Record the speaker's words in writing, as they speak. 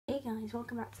guys,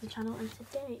 welcome back to the channel, and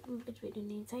today we've been doing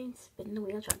the insane spin the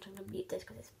wheel. Trying to mute this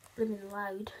because it's blooming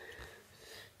loud.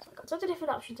 So I've got lots of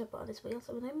different options to put on this wheel.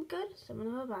 Some of them are good, some of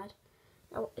them are bad.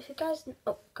 Now if you guys,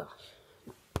 oh gosh.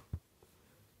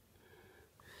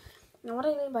 Now what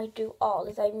I mean by do all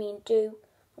is I mean do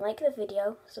like the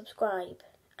video, subscribe,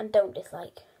 and don't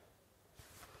dislike.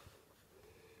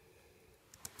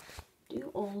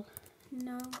 Do all,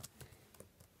 no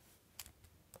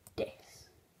dis.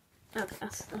 Okay,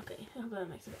 that's okay. I hope that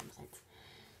makes a bit more sense.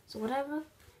 So whatever.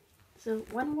 So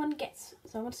when one gets,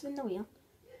 so I'm gonna spin the wheel,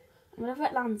 and whatever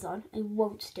it lands on, it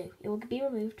won't do. It will be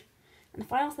removed. And the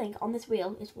final thing on this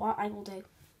wheel is what I will do.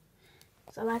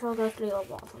 So I might as well go through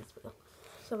what's on this wheel.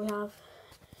 So we have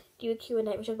do a Q&A,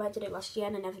 which I was about to do last year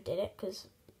and I never did it because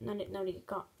nobody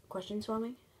got questions for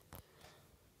me.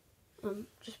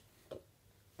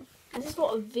 This is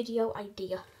sort of video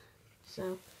idea.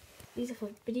 So these are for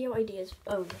video ideas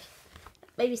only.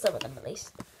 Maybe some of them at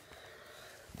least.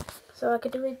 So I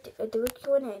could do a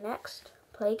Q&A next,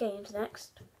 play games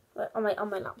next, on my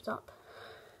laptop.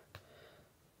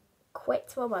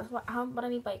 Quit for a month. What I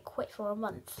mean by quit for a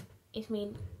month is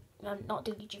not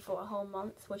do YouTube for a whole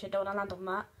month, which I don't want to land on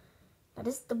that. Now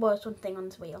this is the worst one thing on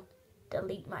this wheel.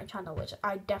 Delete my channel, which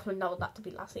I definitely know that to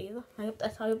be last either. I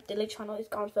hope delete channel is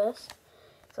gone first,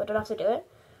 so I don't have to do it.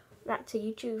 Back to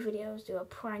YouTube videos, do a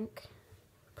prank.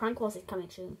 Prank Wars is coming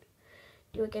soon.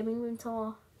 Do a gaming room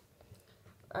tour.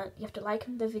 You have to like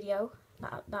the video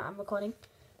that I'm recording.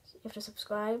 You have to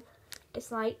subscribe,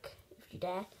 dislike if you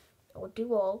dare, or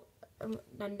do all,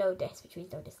 and no dis, which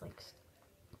means no dislikes.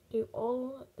 Do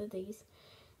all of these.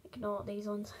 Ignore these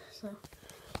ones. So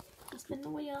let's spin the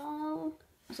wheel.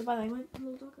 So by the way, my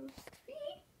little dog goes.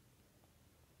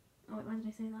 Oh wait, why did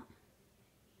I say that?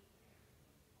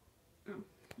 Oh,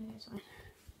 yeah, it's fine.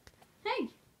 Hey!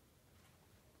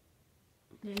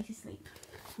 Yeah, he's asleep.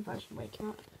 I probably should wake him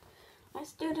up.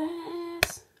 Let's do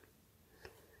this!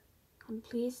 Can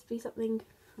please be something.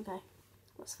 Okay,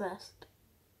 what's first?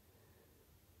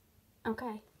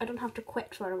 Okay, I don't have to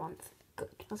quit for a month.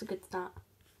 Good, that's a good start.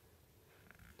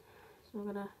 So I'm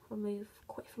gonna remove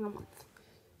quit for a month.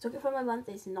 So quit for a month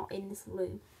is not in this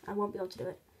loom. I won't be able to do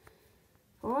it.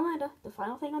 For a reminder, the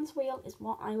final thing on this wheel is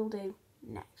what I will do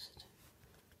next.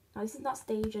 Now this is not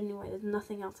stage anyway, there's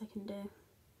nothing else I can do.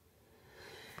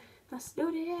 Let's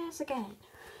do this again.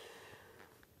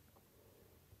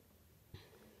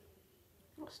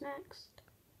 What's next?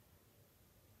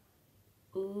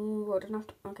 Ooh, I don't have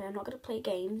to. Okay, I'm not going to play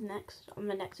games next on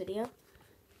the next video.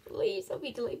 Please let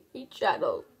me delete my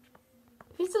channel.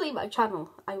 If you delete my channel,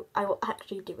 I will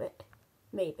actually do it.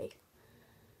 Maybe.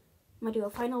 I'm going to do a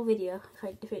final video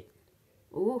if it.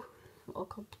 Ooh, oh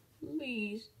god,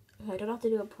 please. Okay, I don't have to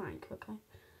do a prank, okay?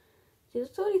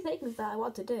 There's so many things that I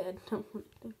want to do and don't want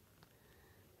to do.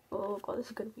 Oh god, this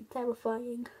is going to be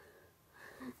terrifying.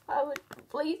 I would,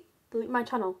 please delete my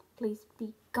channel. Please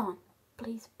be gone.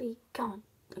 Please be gone.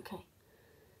 Okay.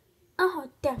 Oh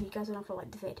damn, you guys don't have to like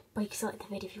the vid, but you can still like the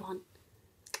vid if you want.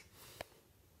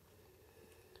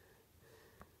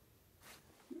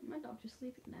 My dog's just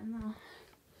sleeping now.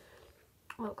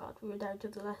 Oh god, we were down to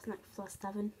the last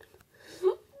 7.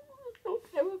 I'm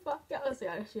terrified. Honestly,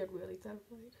 I'm really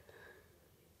terrified.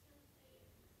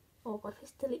 Oh god, if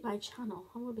it's delete my channel,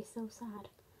 I'm gonna be so sad.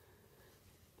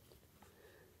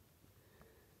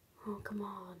 Oh come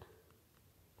on.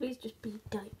 Please just be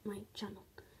delete my channel.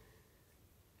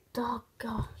 Oh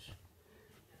gosh.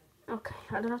 Okay,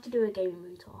 I don't have to do a gaming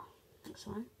room tour. That's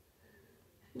fine.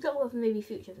 We've got with maybe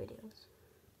future videos.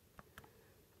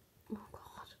 Oh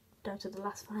god. Down to the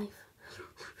last 5.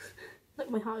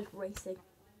 Look, my heart is racing.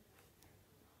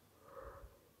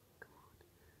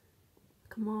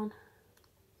 Come on.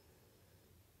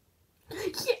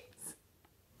 Yes!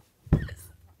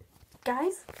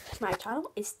 Guys, my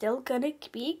channel is still gonna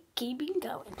be keeping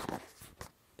going.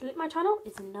 Delete my channel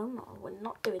is no, we're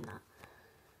not doing that.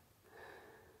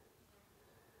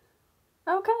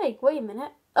 Okay, wait a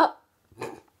minute. Oh!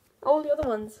 All the other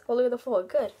ones, all the other 4 are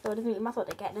good, so it doesn't really matter what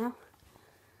they get now.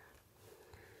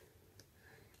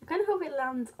 I kind of hope it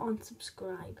lands on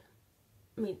subscribe.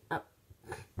 I mean, oh.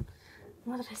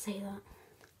 Why did I say that?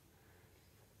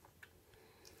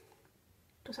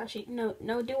 Just actually,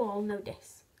 no do all, no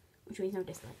dis. Which means no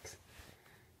dislikes.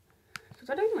 Because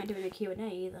I don't mind doing a Q&A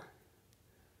either.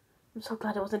 I'm so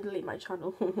glad I wasn't deleting my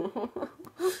channel.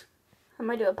 I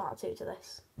might do a part 2 to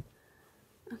this.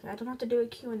 Okay, I don't have to do a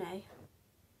Q&A. It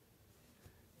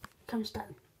comes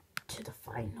down to the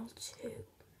final 2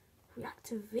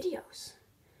 reactive videos.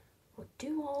 We'll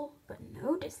do all, but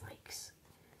no dislikes.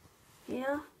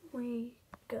 Here we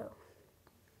go.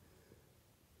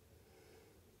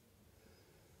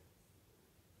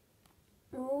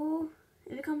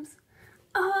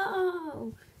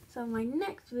 tomorrow. So my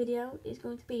next video is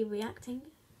going to be reacting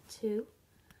to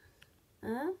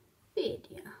a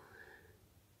video.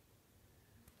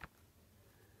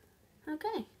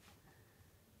 Okay.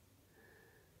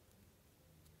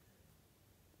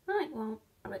 Right, well,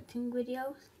 reacting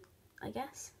videos, I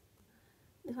guess.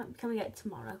 This might be coming out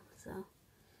tomorrow, so.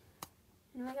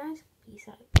 Anyway guys, peace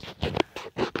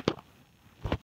out.